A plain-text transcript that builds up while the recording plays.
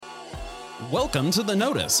Welcome to The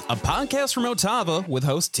Notice, a podcast from Otava with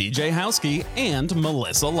host TJ Howski and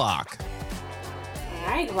Melissa Locke. All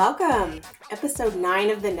right, welcome. Episode 9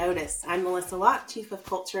 of The Notice. I'm Melissa Locke, Chief of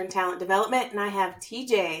Culture and Talent Development, and I have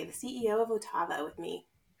TJ, the CEO of Otava, with me.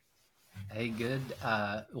 Hey, good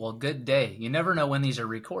day. You never know when these are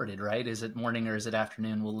recorded, right? Is it morning or is it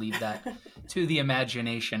afternoon? We'll leave that to the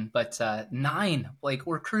imagination. But 9, like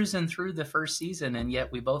we're cruising through the first season, and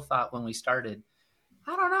yet we both thought when we started,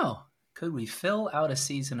 I don't know, could we fill out a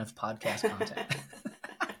season of podcast content?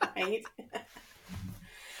 Right?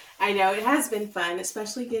 I know, it has been fun,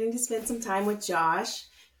 especially getting to spend some time with Josh.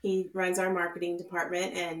 He runs our marketing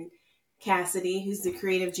department, and Cassidy, who's the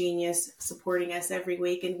creative genius, supporting us every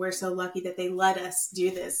week. And we're so lucky that they let us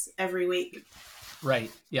do this every week.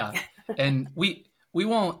 Right. Yeah. And we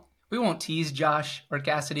won't tease Josh or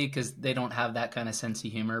Cassidy because they don't have that kind of sense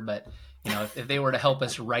of humor. But, you know, if they were to help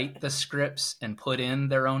us write the scripts and put in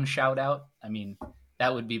their own shout out, I mean,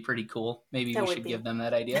 that would be pretty cool. Maybe we should give them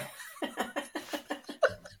that idea.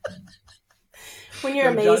 When you're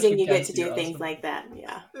amazing, you get to do things like that.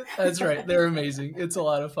 Yeah. That's right. They're amazing. It's a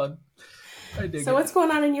lot of fun. I dig it. What's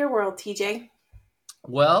going on in your world, TJ?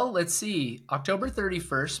 Well, let's see. October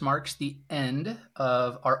 31st marks the end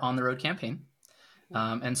of our On the Road campaign.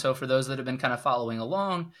 And so for those that have been kind of following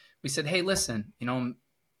along, we said, hey, listen, you know,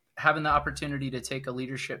 having the opportunity to take a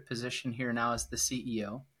leadership position here now as the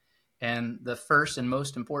CEO. And the first and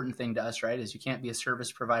most important thing to us, right, is you can't be a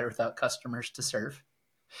service provider without customers to serve.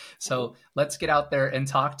 So let's get out there and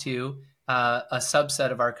talk to a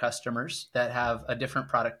subset of our customers that have a different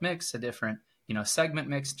product mix, a different, you know, segment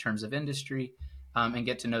mix in terms of industry, and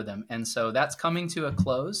get to know them. And so that's coming to a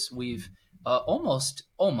close. We've almost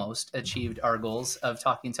achieved our goals of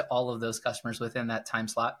talking to all of those customers within that time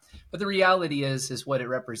slot. But the reality is what it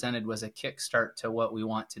represented was a kickstart to what we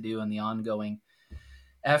want to do in the ongoing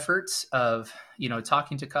efforts of, you know,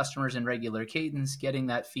 talking to customers in regular cadence, getting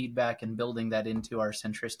that feedback and building that into our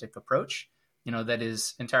centristic approach, you know, that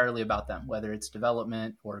is entirely about them, whether it's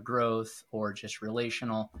development or growth or just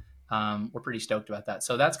relational. We're pretty stoked about that.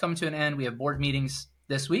 So that's come to an end. We have board meetings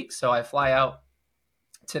this week. So I fly out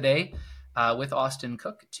today with Austin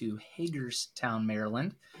Cook to Hagerstown,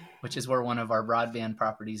 Maryland, which is where one of our broadband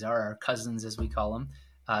properties are, our cousins, as we call them,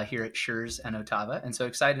 here at Schurz and Otava. And so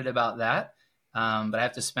excited about that. But I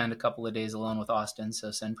have to spend a couple of days alone with Austin,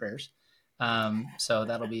 so send prayers. So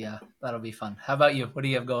that'll be fun. How about you? What do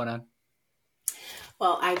you have going on?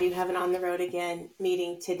 Well, I do have an On the Road Again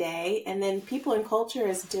meeting today, and then People in Culture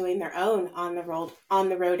is doing their own On the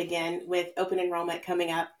Road Again with open enrollment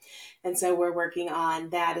coming up. And so we're working on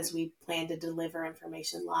that as we plan to deliver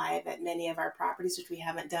information live at many of our properties, which we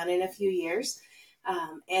haven't done in a few years.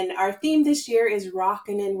 And our theme this year is rock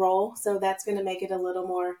and enroll. So that's going to make it a little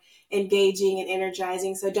more engaging and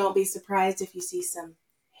energizing. So don't be surprised if you see some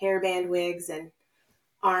hairband wigs and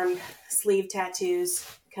arm sleeve tattoos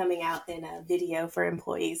coming out in a video for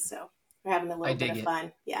employees. So we're having a little bit of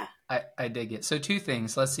fun. Yeah. I dig it. So 2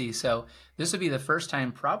 things. Let's see. So this would be the first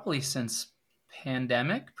time probably since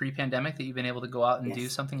pre-pandemic that you've been able to go out and do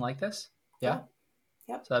something like this. Yeah.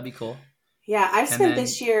 Yep. So that'd be cool. Yeah, I've spent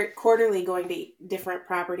this year quarterly going to different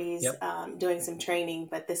properties, doing some training,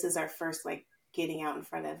 but this is our first getting out in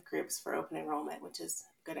front of groups for open enrollment, which is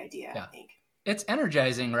a good idea, I think. It's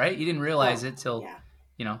energizing, right? You didn't realize it till,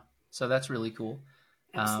 you know, so that's really cool.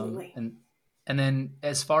 Absolutely. And then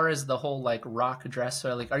as far as the whole rock dress,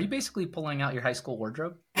 so are you basically pulling out your high school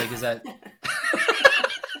wardrobe? Is that?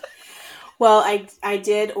 Well, I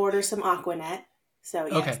did order some Aquanet, so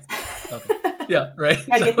yes. Okay. Yeah, right.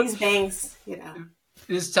 Gotta get these bangs, you know.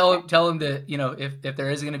 Just tell him that, you know, if there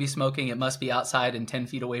is going to be smoking, it must be outside and 10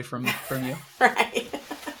 feet away from you. Right.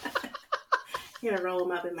 I'm going to roll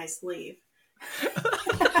them up in my sleeve.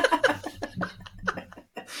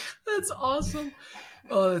 That's awesome.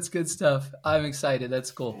 Oh, that's good stuff. I'm excited. That's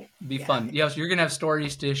cool. Be fun. Yes, you're going to have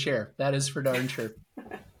stories to share. That is for darn sure.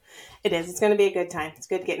 It is. It's going to be a good time. It's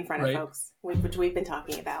good to get in front of folks, which we've been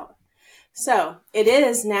talking about. So it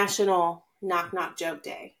is National Knock Knock Joke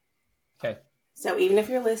Day. Okay. So even if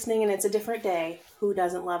you're listening and it's a different day, who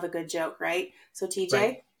doesn't love a good joke, right? So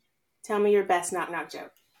TJ, tell me your best knock knock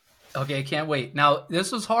joke. Okay, I can't wait. Now,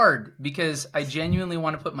 this was hard because I genuinely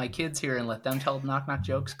want to put my kids here and let them tell knock knock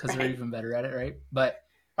jokes because they're even better at it, right? But,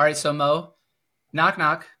 all right, so Mo, knock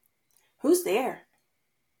knock. Who's there?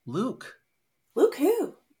 Luke. Luke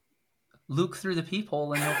who? Luke through the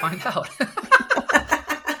peephole and you'll find out.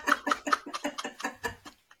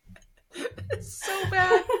 It's so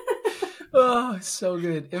bad. Oh, so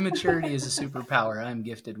good. Immaturity is a superpower. I'm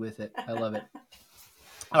gifted with it. I love it.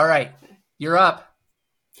 All right, you're up.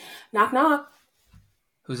 Knock knock.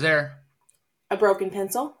 Who's there? A broken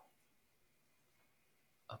pencil.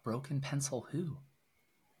 A broken pencil who?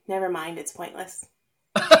 Never mind, it's pointless.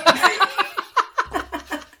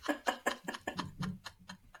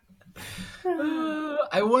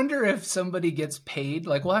 I wonder if somebody gets paid.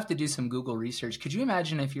 Like, we'll have to do some Google research. Could you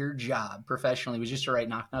imagine if your job professionally was just to write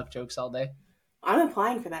knock-knock jokes all day? I'm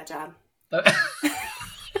applying for that job.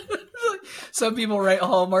 Some people write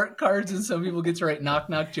Hallmark cards and some people get to write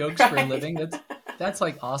knock-knock jokes for a living. That's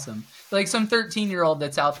like awesome. Like some 13-year-old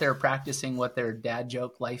that's out there practicing what their dad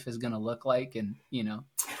joke life is going to look like in,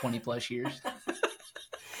 20 plus years.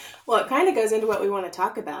 Well, it kind of goes into what we want to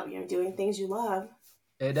talk about, doing things you love.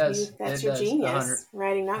 It does. That's your genius,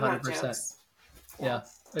 writing knock-knock jokes. Yeah,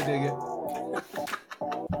 I dig it.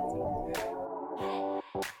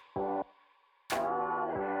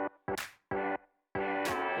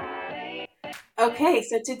 Okay,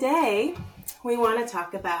 so today we want to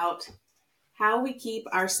talk about how we keep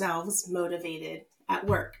ourselves motivated at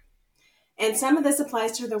work. And some of this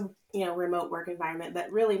applies to the remote work environment,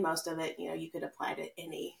 but really most of it, you could apply to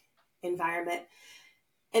any environment.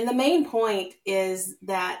 And the main point is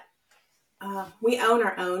that we own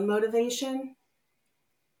our own motivation,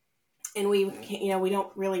 and we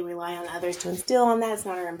don't really rely on others to instill on that. It's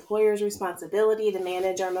not our employer's responsibility to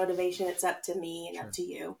manage our motivation. It's up to me and up to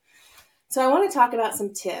you. So I want to talk about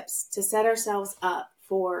some tips to set ourselves up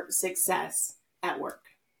for success at work.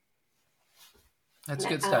 That's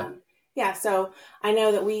good stuff. Yeah, so I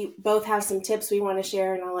know that we both have some tips we want to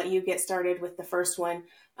share, and I'll let you get started with the first one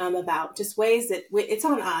about just ways that it's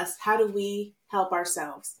on us. How do we help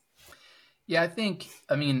ourselves? Yeah,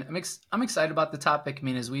 I'm excited about the topic.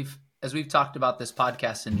 As we've talked about this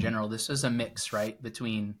podcast in general, this is a mix, right,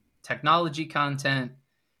 between technology content,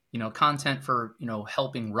 content for,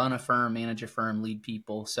 helping run a firm, manage a firm, lead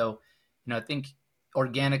people. So, I think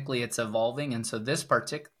organically it's evolving. And so this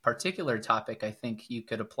particular topic, I think you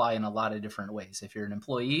could apply in a lot of different ways. If you're an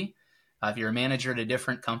employee, if you're a manager at a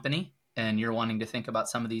different company and you're wanting to think about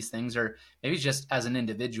some of these things, or maybe just as an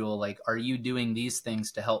individual, like, are you doing these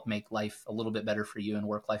things to help make life a little bit better for you and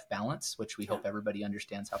work-life balance, which we hope everybody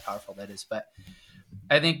understands how powerful that is. But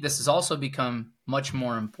I think this has also become much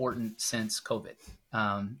more important since COVID.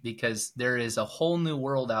 Because there is a whole new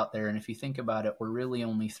world out there. And if you think about it, we're really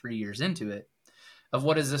only 3 years into it of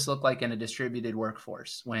what does this look like in a distributed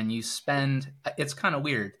workforce when you it's kind of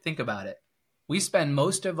weird. Think about it. We spend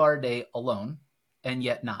most of our day alone and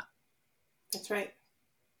yet not. That's right.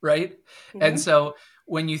 Right. Mm-hmm. And so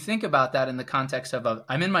when you think about that in the context of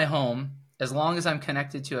I'm in my home, as long as I'm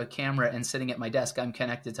connected to a camera and sitting at my desk, I'm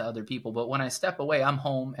connected to other people. But when I step away, I'm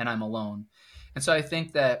home and I'm alone. And so I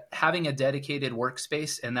think that having a dedicated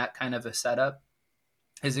workspace and that kind of a setup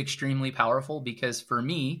is extremely powerful, because for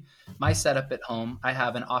me, my setup at home, I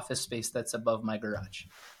have an office space that's above my garage.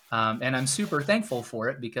 And I'm super thankful for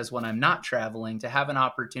it, because when I'm not traveling, to have an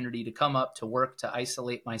opportunity to come up to work, to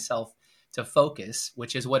isolate myself, to focus,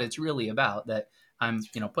 which is what it's really about, that I'm,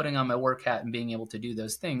 putting on my work hat and being able to do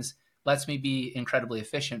those things lets me be incredibly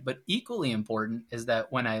efficient. But equally important is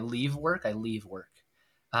that when I leave work, I leave work.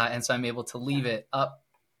 And so I'm able to leave it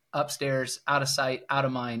upstairs, out of sight, out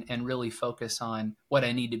of mind, and really focus on what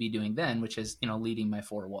I need to be doing then, which is, leading my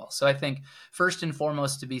four walls. So I think first and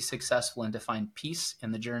foremost, to be successful and to find peace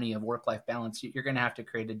in the journey of work-life balance, you're going to have to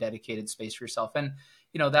create a dedicated space for yourself. And,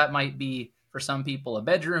 that might be for some people a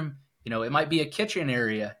bedroom, it might be a kitchen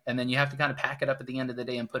area, and then you have to kind of pack it up at the end of the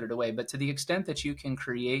day and put it away. But to the extent that you can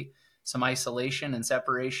create some isolation and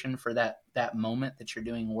separation for that moment that you're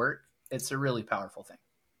doing work, it's a really powerful thing.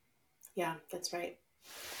 Yeah, that's right.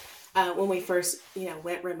 When we first,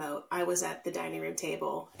 went remote, I was at the dining room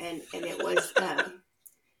table, and it was,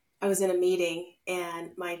 I was in a meeting,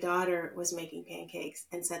 and my daughter was making pancakes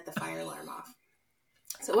and set the fire alarm off.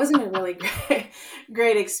 So it wasn't a really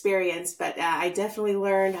great experience, but I definitely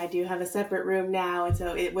learned. I do have a separate room now, and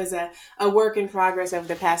so it was a work in progress over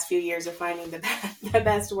the past few years of finding the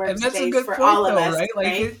best workspace for all of us. Right?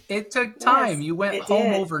 Like it took time. Yes, you went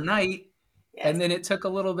home did. Overnight. Yes. And then it took a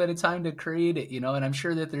little bit of time to create it, and I'm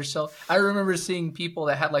sure that I remember seeing people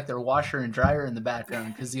that had like their washer and dryer in the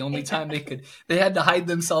background, because the only time they had to hide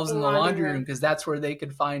themselves in the laundry room, because that's where they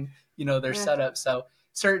could find, their setup. So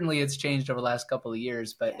certainly it's changed over the last couple of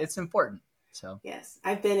years, but it's important. So yes,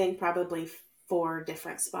 I've been in probably 4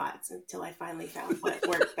 different spots until I finally found what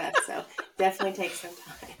worked best. So definitely takes some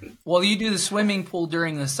time. Well, you do the swimming pool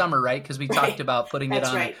during the summer, right? Because we talked about putting it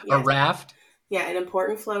on a raft. Yeah, an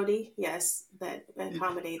important floaty, yes, that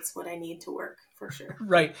accommodates what I need to work, for sure.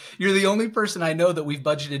 Right. You're the only person I know that we've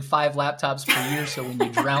budgeted 5 laptops per year, so when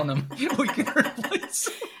you drown them, we can replace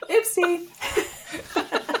them. Oopsie.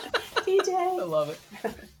 TJ. I love it.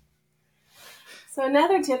 So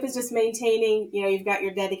another tip is just maintaining, you've got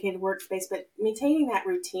your dedicated workspace, but maintaining that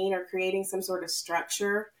routine or creating some sort of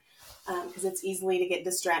structure, because it's easily to get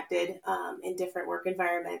distracted in different work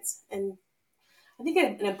environments. And I think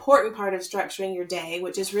an important part of structuring your day,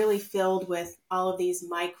 which is really filled with all of these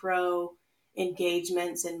micro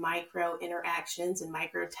engagements and micro interactions and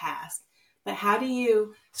micro tasks, but how do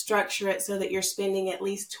you structure it so that you're spending at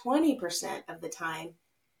least 20% of the time,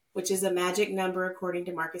 which is a magic number according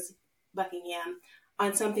to Marcus Buckingham,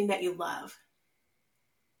 on something that you love?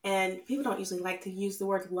 And people don't usually like to use the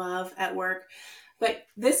word love at work, but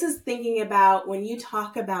this is thinking about when you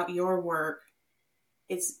talk about your work,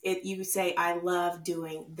 you say, I love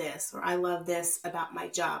doing this, or I love this about my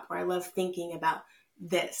job, or I love thinking about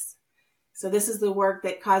this. So this is the work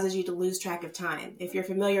that causes you to lose track of time. If you're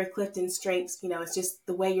familiar with Clifton's strengths, it's just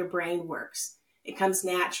the way your brain works. It comes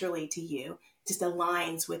naturally to you, just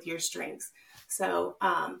aligns with your strengths. So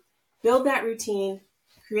build that routine,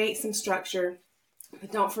 create some structure,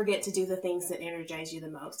 but don't forget to do the things that energize you the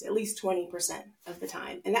most, at least 20% of the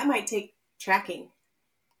time. And that might take tracking,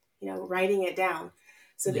 writing it down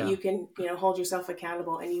so that you can, hold yourself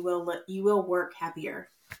accountable, and you will work happier.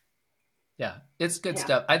 Yeah, it's good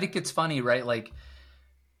stuff. I think it's funny, right? Like,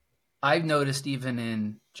 I've noticed even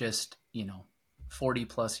in just, 40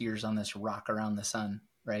 plus years on this rock around the sun,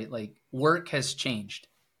 right? Like, work has changed.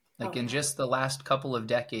 Like in just the last couple of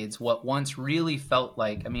decades, what once really felt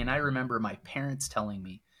like, I remember my parents telling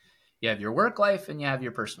me, you have your work life and you have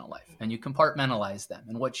your personal life, and you compartmentalize them,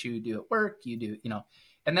 and what you do at work, you do,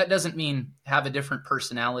 and that doesn't mean have a different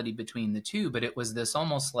personality between the two, but it was this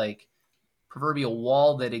almost like proverbial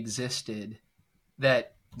wall that existed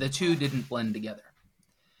that the two didn't blend together.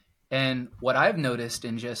 And what I've noticed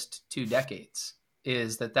in just 2 decades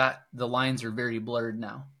is that the lines are very blurred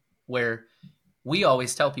now, where we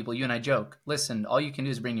always tell people, you and I joke, listen, all you can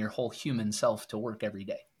do is bring your whole human self to work every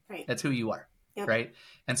day. Right. That's who you are. Yep. Right.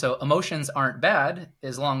 And so emotions aren't bad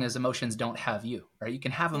as long as emotions don't have you, right? You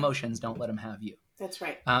can have emotions, don't let them have you. That's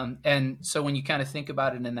right. And so when you kind of think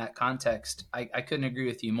about it in that context, I couldn't agree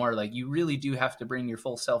with you more. Like, you really do have to bring your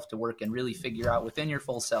full self to work and really figure out within your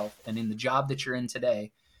full self and in the job that you're in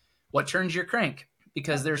today, what turns your crank,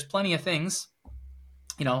 because there's plenty of things,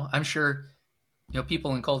 I'm sure,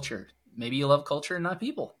 people in culture, maybe you love culture and not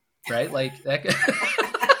people, right? Like that.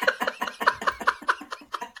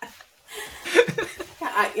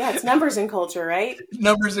 Yeah, it's numbers and culture, right?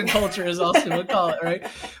 Numbers and culture is also what we call it, right?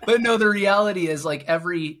 But no, the reality is, like,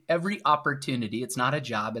 every opportunity, it's not a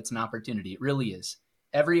job, it's an opportunity. It really is.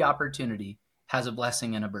 Every opportunity has a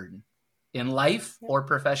blessing and a burden in life, or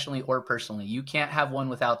professionally or personally. You can't have one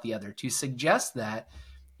without the other. To suggest that,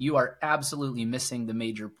 you are absolutely missing the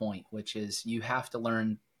major point, which is you have to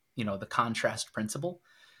learn, the contrast principle.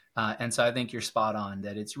 And so I think you're spot on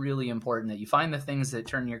that it's really important that you find the things that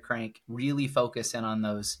turn your crank, really focus in on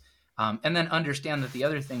those, and then understand that the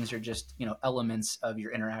other things are just, elements of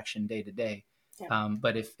your interaction day to day.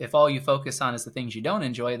 But if all you focus on is the things you don't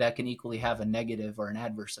enjoy, that can equally have a negative or an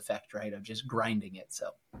adverse effect, right, of just grinding it.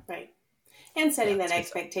 So right. And setting that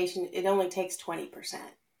expectation, it only takes 20%.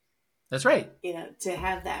 That's right. To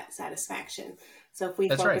have that satisfaction. So if we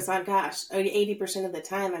focus on, 80% of the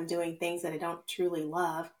time I'm doing things that I don't truly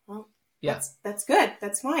love, well, that's good.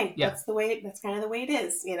 That's fine. Yeah. That's kind of the way it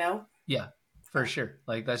is, Yeah, for sure.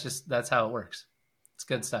 Like, that's how it works. It's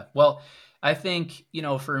good stuff. Well, I think,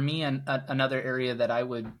 for me, another area that I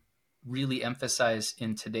would really emphasize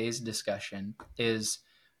in today's discussion is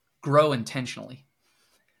grow intentionally,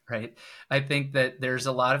 right? I think that there's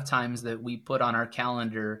a lot of times that we put on our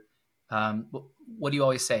calendar, what do you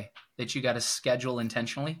always say? That you got to schedule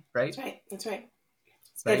intentionally, right? That's right.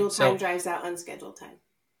 Scheduled time drives out unscheduled time.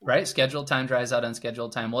 Right? Scheduled time drives out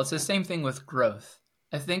unscheduled time. Well, it's the same thing with growth.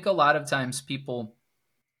 I think a lot of times people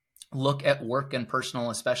look at work and personal,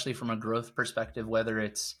 especially from a growth perspective, whether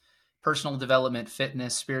it's personal development,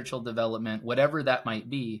 fitness, spiritual development, whatever that might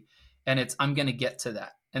be. And I'm going to get to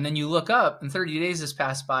that. And then you look up and 30 days has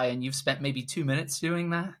passed by and you've spent maybe 2 minutes doing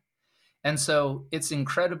that. And so it's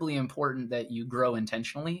incredibly important that you grow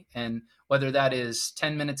intentionally. And whether that is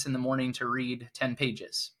 10 minutes in the morning to read 10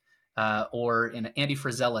 pages, or Andy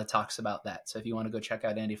Frisella talks about that. So if you want to go check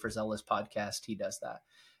out Andy Frisella's podcast, he does that.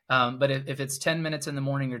 But if it's 10 minutes in the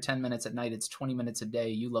morning or 10 minutes at night, it's 20 minutes a day.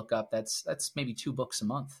 You look up, that's maybe 2 books a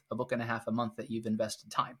month, a book and a half a month that you've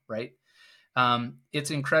invested time, right?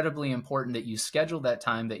 It's incredibly important that you schedule that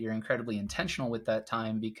time, that you're incredibly intentional with that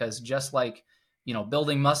time, because just like,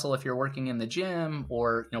 building muscle if you're working in the gym,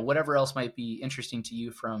 or, whatever else might be interesting to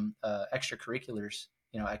you from extracurriculars,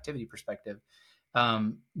 activity perspective,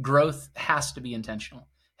 growth has to be intentional,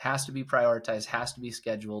 has to be prioritized, has to be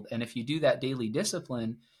scheduled. And if you do that daily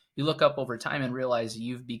discipline, you look up over time and realize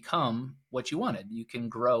you've become what you wanted. You can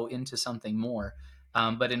grow into something more.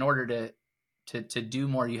 But in order to do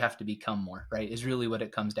more, you have to become more, right? Is really what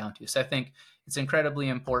it comes down to. So I think it's incredibly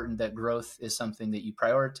important that growth is something that you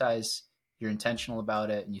prioritize, you're intentional about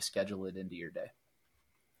it, and you schedule it into your day.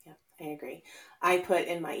 Yeah, I agree. I put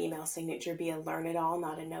in my email signature, be a learn-it-all,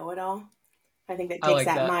 not a know-it-all. I think that takes like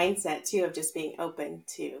that mindset too of just being open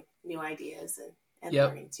to new ideas and Yep,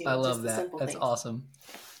 learning too. I love just the that. simple That's things. awesome.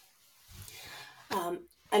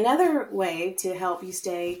 Another way to help you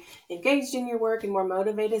stay engaged in your work and more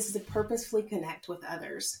motivated is to purposefully connect with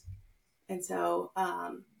others. And so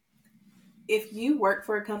if you work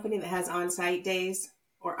for a company that has on-site days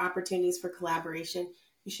or opportunities for collaboration,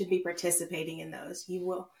 you should be participating in those.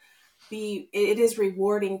 It is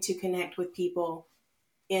rewarding to connect with people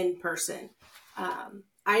in person.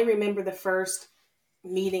 I remember the first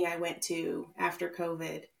meeting I went to after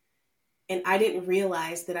COVID, and I didn't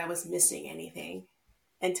realize that I was missing anything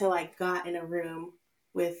until I got in a room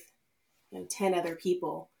with 10 other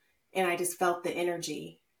people, and I just felt the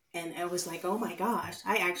energy. And I was like, oh my gosh,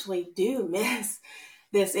 I actually do miss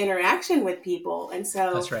this interaction with people. And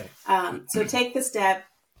so, that's right. So take the step,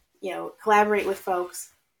 collaborate with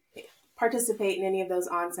folks, participate in any of those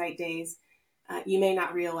on-site days. You may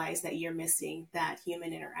not realize that you're missing that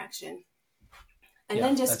human interaction. And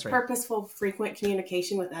then just purposeful, frequent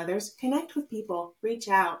communication with others, connect with people, reach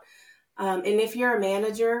out. And if you're a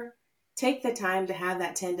manager, take the time to have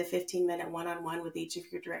that 10 to 15 minute one-on-one with each of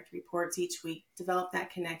your direct reports each week. Develop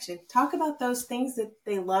that connection. Talk about those things that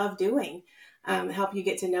they love doing, help you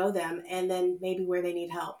get to know them, and then maybe where they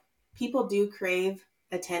need help. People do crave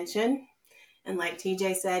attention. And like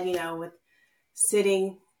TJ said, with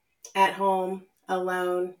sitting at home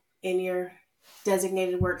alone in your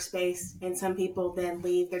designated workspace, and some people then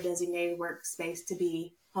leave their designated workspace to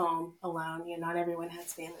be home alone. Not everyone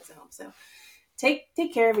has families at home. So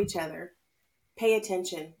take care of each other, pay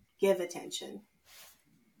attention, give attention.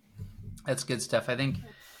 That's good stuff. I think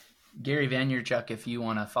Gary Vaynerchuk, if you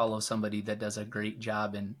want to follow somebody that does a great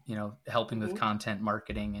job in, helping with content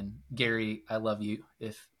marketing, and Gary, I love you.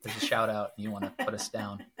 If there's a shout out and you want to put us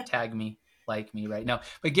down, tag me, like me right now.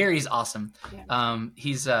 But Gary's awesome. Yeah.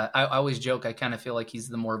 He's I always joke, I kind of feel like he's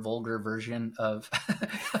the more vulgar version of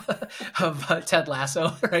Ted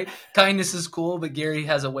Lasso, right? Kindness is cool, but Gary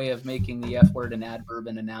has a way of making the F word an adverb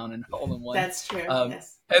and a noun and all in one. That's true.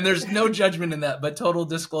 Yes. And there's no judgment in that, but total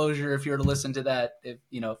disclosure, if you're to listen to that, if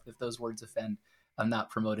those words offend, I'm not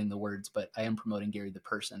promoting the words, but I am promoting Gary the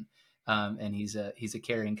person. And he's a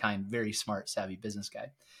caring, kind, very smart, savvy business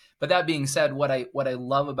guy. But that being said, what I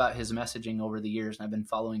love about his messaging over the years, and I've been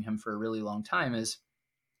following him for a really long time, is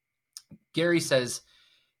Gary says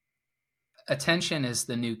attention is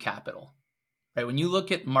the new capital. Right? When you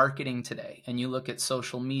look at marketing today and you look at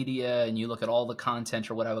social media and you look at all the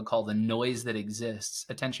content, or what I would call the noise that exists,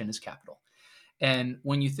 attention is capital. And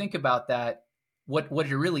when you think about that, what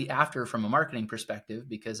you're really after from a marketing perspective,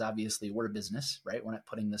 because obviously we're a business, right? We're not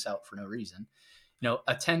putting this out for no reason.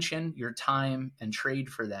 Attention, your time, and trade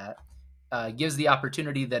for that gives the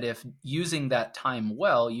opportunity that if using that time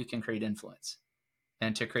well, you can create influence.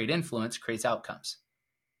 And to create influence creates outcomes.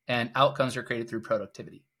 And outcomes are created through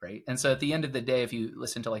productivity, right? And so at the end of the day, if you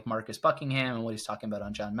listen to like Marcus Buckingham and what he's talking about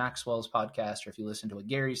on John Maxwell's podcast, or if you listen to what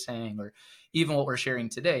Gary's saying, or even what we're sharing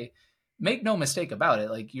today, make no mistake about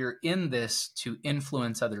it. Like, you're in this to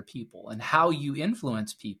influence other people, and how you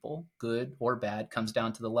influence people, good or bad, comes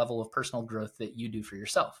down to the level of personal growth that you do for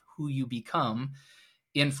yourself. Who you become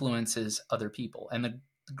influences other people. And the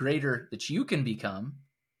greater that you can become,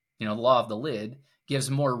 the law of the lid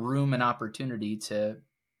gives more room and opportunity to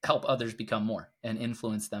help others become more and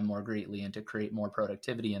influence them more greatly, and to create more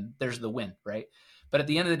productivity. And there's the win, right? But at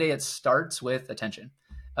the end of the day, it starts with attention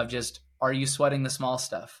of just, are you sweating the small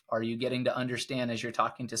stuff? Are you getting to understand, as you're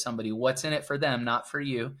talking to somebody, what's in it for them, not for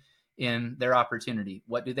you, in their opportunity?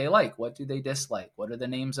 What do they like? What do they dislike? What are the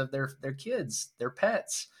names of their kids, their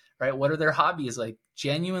pets, right? What are their hobbies? Like,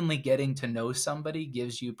 genuinely getting to know somebody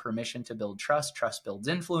gives you permission to build trust. Trust builds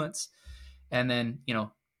influence. And then,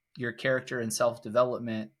 your character and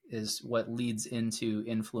self-development is what leads into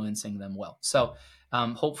influencing them well. So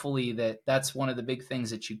hopefully that's one of the big things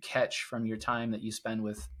that you catch from your time that you spend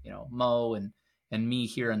with, Mo and me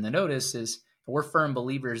here in the Notice, is we're firm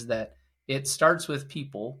believers that it starts with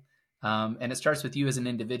people, and it starts with you as an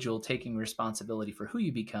individual taking responsibility for who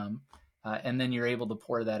you become, and then you're able to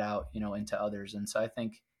pour that out, into others. And so I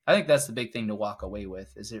think that's the big thing to walk away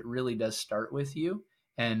with, is it really does start with you.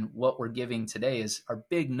 And what we're giving today are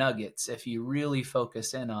big nuggets if you really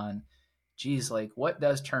focus in on geez, like what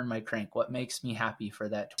does turn my crank? What makes me happy for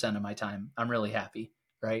that % of my time? I'm really happy,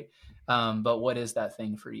 right? But what is that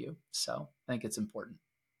thing for you? So I think it's important.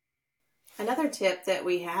 Another tip that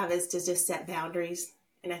we have is to just set boundaries.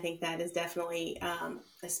 And I think that is definitely,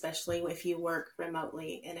 especially if you work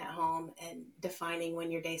remotely and at home, and defining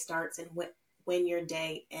when your day starts and when your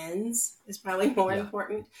day ends is probably more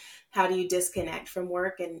important. How do you disconnect from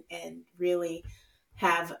work and really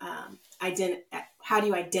have, how do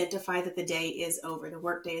you identify that the day is over, the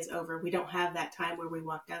work day is over? We don't have that time where we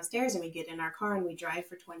walk downstairs and we get in our car and we drive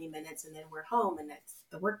for 20 minutes and then we're home and that's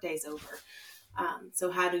the work day's over. So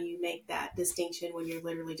how do you make that distinction when you're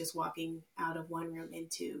literally just walking out of one room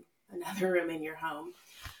into another room in your home?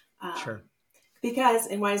 Sure.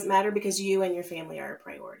 And why does it matter? Because you and your family are a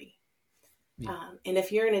priority. Yeah. And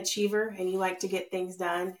if you're an achiever and you like to get things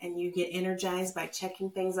done and you get energized by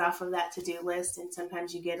checking things off of that to-do list, and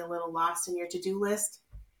sometimes you get a little lost in your to-do list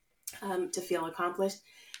to feel accomplished,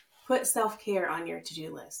 put self-care on your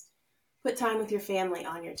to-do list. Put time with your family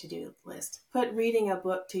on your to-do list. Put reading a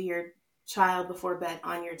book to your child before bed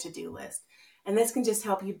on your to-do list. And this can just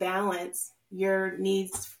help you balance your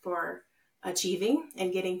needs for achieving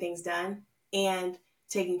and getting things done and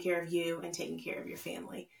taking care of you and taking care of your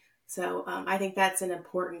family. So I think that's an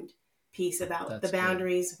important piece about the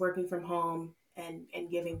boundaries, working from home, and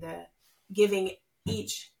giving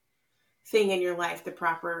each thing in your life the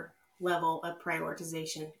proper level of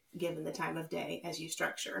prioritization given the time of day as you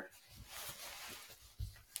structure.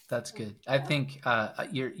 That's good. I think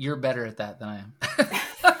you're better at that than I am.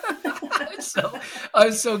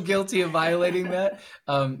 I'm so guilty of violating that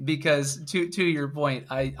because to your point,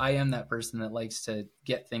 I am that person that likes to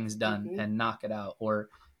get things done and knock it out, or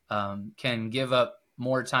can give up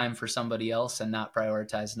more time for somebody else and not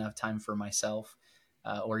prioritize enough time for myself,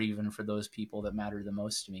 or even for those people that matter the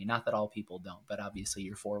most to me. Not that all people don't, but obviously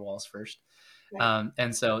your four walls first. Right.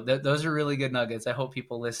 And so those are really good nuggets. I hope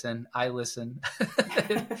people listen. I listen.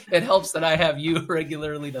 It helps that I have you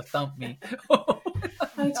regularly to thump me. Oh,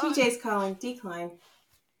 TJ's calling. Decline.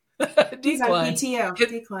 He's on PTO.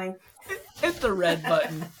 Decline. Hit the red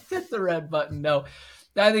button. Hit the red button. No,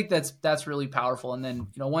 I think that's really powerful. And then,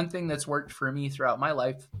 one thing that's worked for me throughout my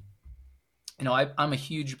life, I'm a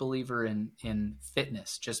huge believer in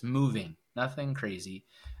fitness, just moving, nothing crazy.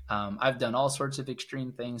 I've done all sorts of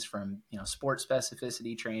extreme things from, sports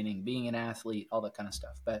specificity training, being an athlete, all that kind of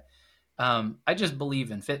stuff. But I just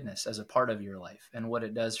believe in fitness as a part of your life and what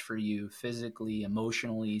it does for you physically,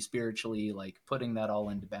 emotionally, spiritually, like putting that all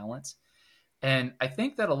into balance. And I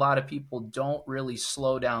think that a lot of people don't really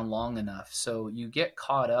slow down long enough. So you get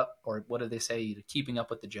caught up, or what do they say, keeping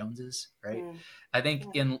up with the Joneses, right? I think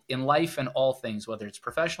in life and all things, whether it's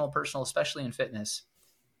professional, personal, especially in fitness,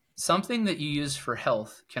 something that you use for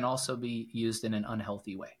health can also be used in an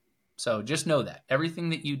unhealthy way. So just know that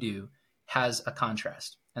everything that you do has a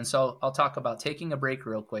contrast. And so I'll talk about taking a break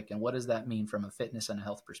real quick and what does that mean from a fitness and a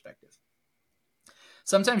health perspective.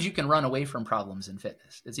 Sometimes you can run away from problems in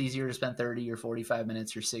fitness. It's easier to spend 30 or 45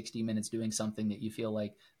 minutes or 60 minutes doing something that you feel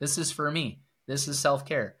like, this is for me. This is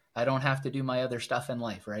self-care. I don't have to do my other stuff in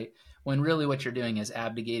life, right? When really what you're doing is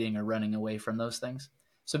abdicating or running away from those things.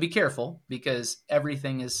 So be careful, because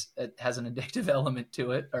everything has an addictive element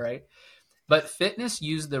to it, all right? But fitness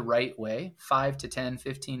used the right way, 5 to 10,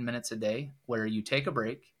 15 minutes a day, where you take a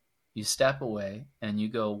break, you step away, and you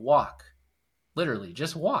go walk. Literally,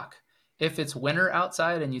 just walk. If it's winter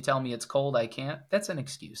outside and you tell me it's cold, I can't, that's an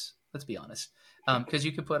excuse. Let's be honest. Because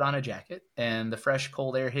you could put on a jacket and the fresh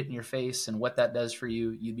cold air hitting your face and what that does for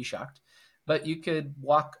you, you'd be shocked. But you could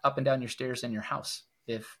walk up and down your stairs in your house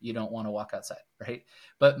if you don't want to walk outside, right?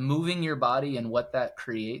 But moving your body and what that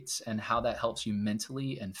creates and how that helps you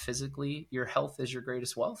mentally and physically, your health is your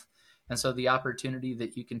greatest wealth. And so the opportunity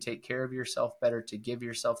that you can take care of yourself better, to give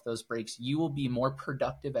yourself those breaks, you will be more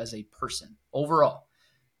productive as a person overall,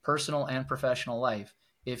 personal and professional life,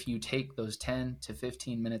 if you take those 10 to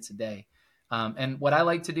 15 minutes a day. And what I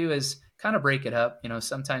like to do is kind of break it up.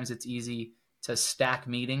 Sometimes it's easy to stack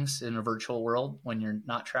meetings in a virtual world when you're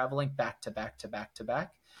not traveling back to back to back to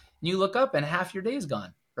back. And you look up and half your day is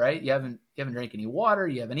gone, right? You haven't drank any water,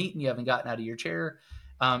 you haven't eaten, you haven't gotten out of your chair.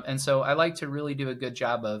 And so I like to really do a good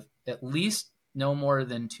job of at least no more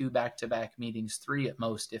than 2 back-to-back meetings, 3 at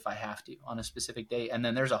most if I have to on a specific day. And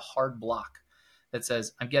then there's a hard block that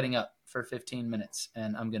says I'm getting up for 15 minutes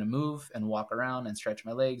and I'm going to move and walk around and stretch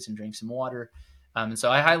my legs and drink some water. And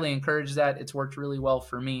so I highly encourage that. It's worked really well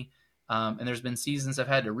for me. And there's been seasons I've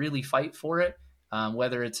had to really fight for it,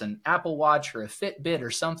 whether it's an Apple Watch or a Fitbit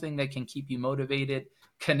or something that can keep you motivated,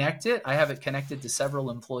 connect it. I have it connected to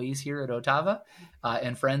several employees here at Otava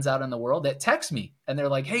and friends out in the world that text me and they're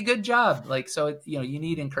like, hey, good job. Like, so, you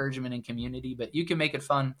need encouragement and community, but you can make it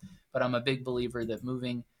fun. But I'm a big believer that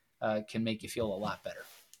moving can make you feel a lot better.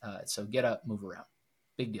 So get up, move around.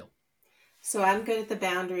 Big deal. So I'm good at the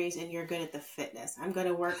boundaries and you're good at the fitness. I'm going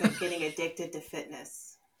to work on getting addicted to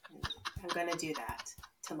fitness. I'm going to do that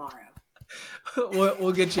tomorrow.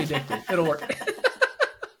 We'll get you addicted. It'll work.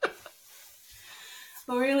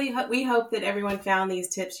 Well, really, we hope that everyone found these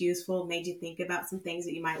tips useful, made you think about some things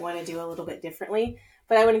that you might want to do a little bit differently.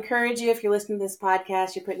 But I would encourage you, if you're listening to this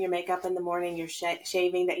podcast, you're putting your makeup in the morning, you're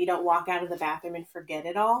shaving, that you don't walk out of the bathroom and forget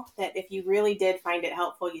it all. That if you really did find it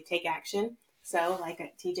helpful, you take action. So like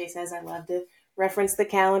TJ says, I love to reference the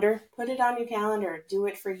calendar. Put it on your calendar. Do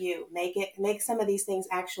it for you. Make some of these things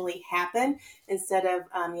actually happen instead of,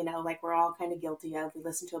 like we're all kind of guilty of. We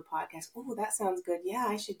listen to a podcast. Oh, that sounds good. Yeah,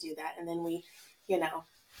 I should do that. And then we,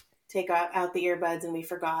 take out the earbuds and we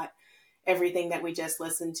forgot everything that we just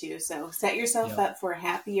listened to. So set yourself up for a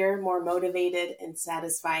happier, more motivated and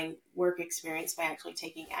satisfying work experience by actually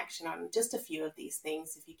taking action on just a few of these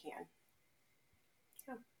things if you can.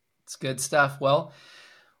 It's good stuff. Well,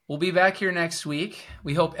 we'll be back here next week.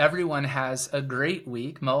 We hope everyone has a great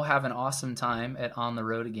week. Mo, have an awesome time at On the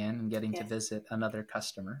Road again and getting to visit another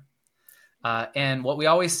customer. And what we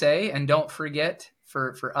always say, and don't forget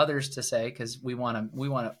for others to say, because we want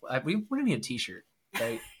to need a t-shirt,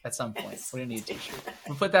 right? At some point, we're going to need a t-shirt.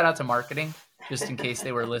 We'll put that out to marketing just in case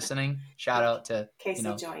they were listening. Shout out to,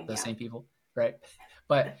 those same people, right?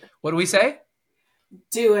 But what do we say?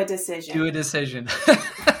 Do a decision. Do a decision.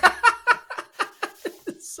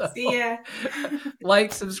 So, see ya.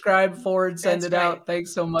 Like, subscribe, forward, send it out.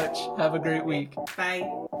 Thanks so much. Have a great week. Bye.